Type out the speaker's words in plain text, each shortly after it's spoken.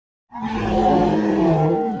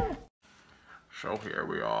So here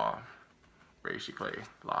we are. Basically,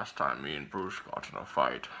 last time me and Bruce got in a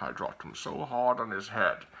fight, I dropped him so hard on his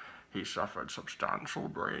head, he suffered substantial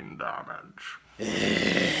brain damage.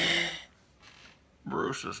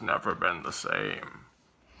 Bruce has never been the same.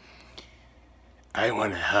 I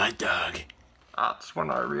want a hot dog. That's when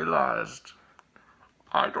I realized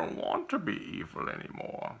I don't want to be evil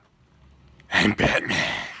anymore. I'm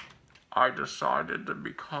Batman. I decided to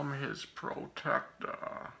become his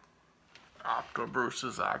protector. After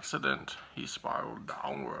Bruce's accident, he spiraled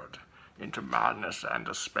downward into madness and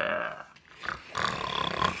despair.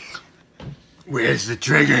 Where's the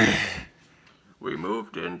trigger? We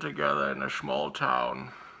moved in together in a small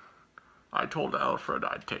town. I told Alfred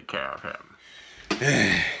I'd take care of him.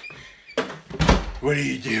 What are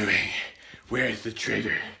you doing? Where's the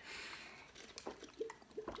trigger?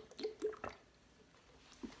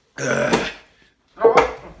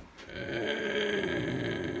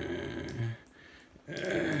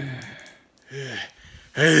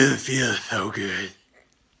 I don't feel so good.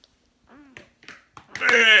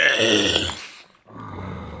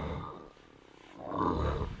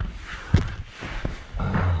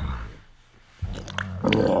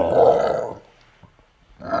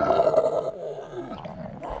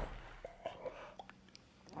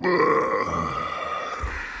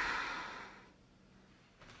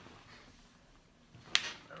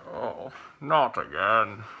 Oh, not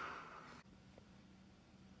again.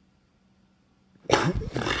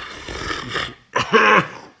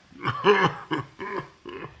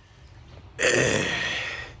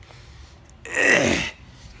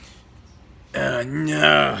 Oh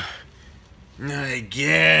no, not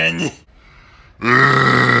again.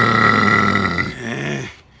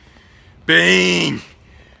 Bane!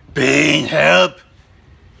 Bane, help!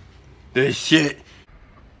 There's shit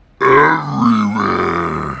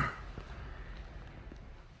everywhere.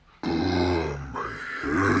 Oh, my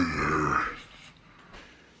head hurts.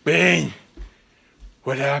 Bane,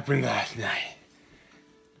 what happened last night?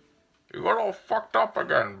 You got all fucked up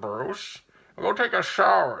again, Bruce. Go take a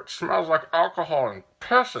shower. It smells like alcohol and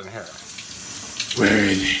piss in here. Where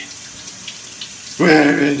is it?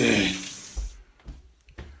 Where is it?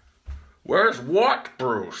 Where's what,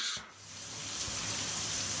 Bruce?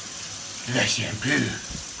 The shampoo.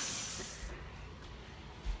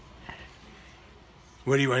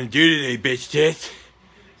 What do you want to do today, bitch tits?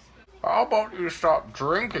 How about you stop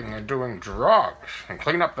drinking and doing drugs and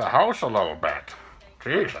clean up the house a little bit?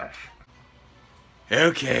 Jesus.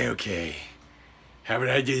 Okay. How about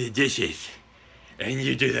I do the dishes and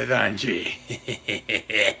you do the laundry?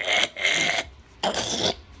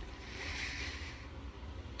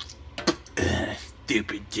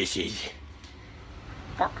 Stupid dishes.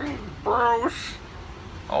 Fucking Bruce.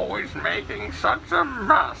 Always making such a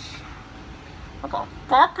mess. What the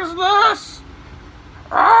fuck is this?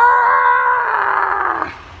 Ah!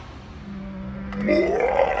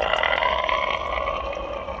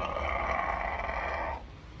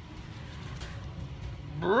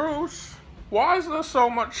 Bruce, why is there so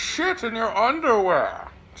much shit in your underwear?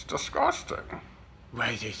 It's disgusting.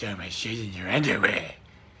 Why is there so much shit in your underwear?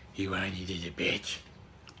 You wanted it, a bitch.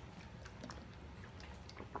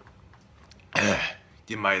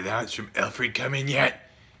 Did my allowance from Alfred come in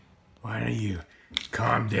yet? Why don't you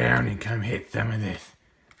calm down and come hit some of this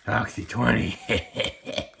Oxy 20?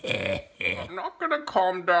 I'm not gonna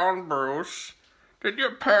calm down, Bruce. Did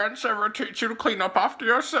your parents ever teach you to clean up after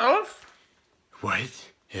yourself? What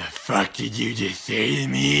the fuck did you just say to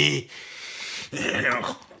me? Where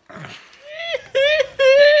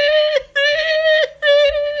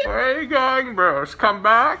are you going, Bruce? Come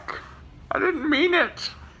back. I didn't mean it.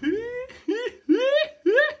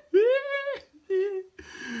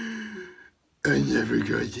 I'm never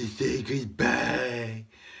going to say goodbye.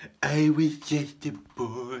 I was just a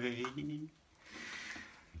boy.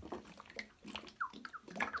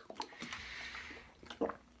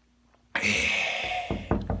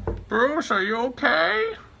 Bruce, are you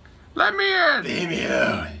okay? Let me in. Leave me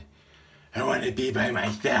alone. I want to be by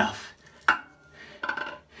myself.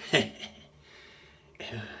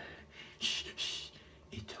 Shh.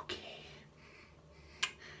 It's okay.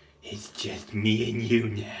 It's just me and you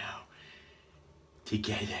now.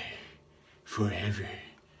 Together. Forever.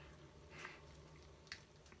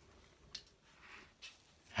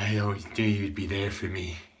 I always knew you'd be there for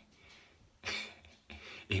me.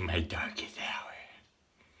 In my darkest hour.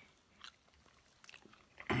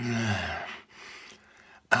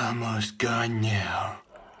 Almost gone now.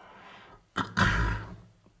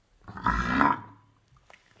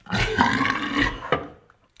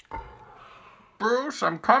 Bruce,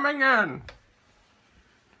 I'm coming in.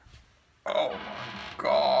 Oh my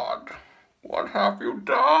God. What have you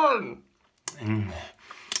done?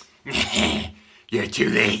 You're too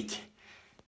late.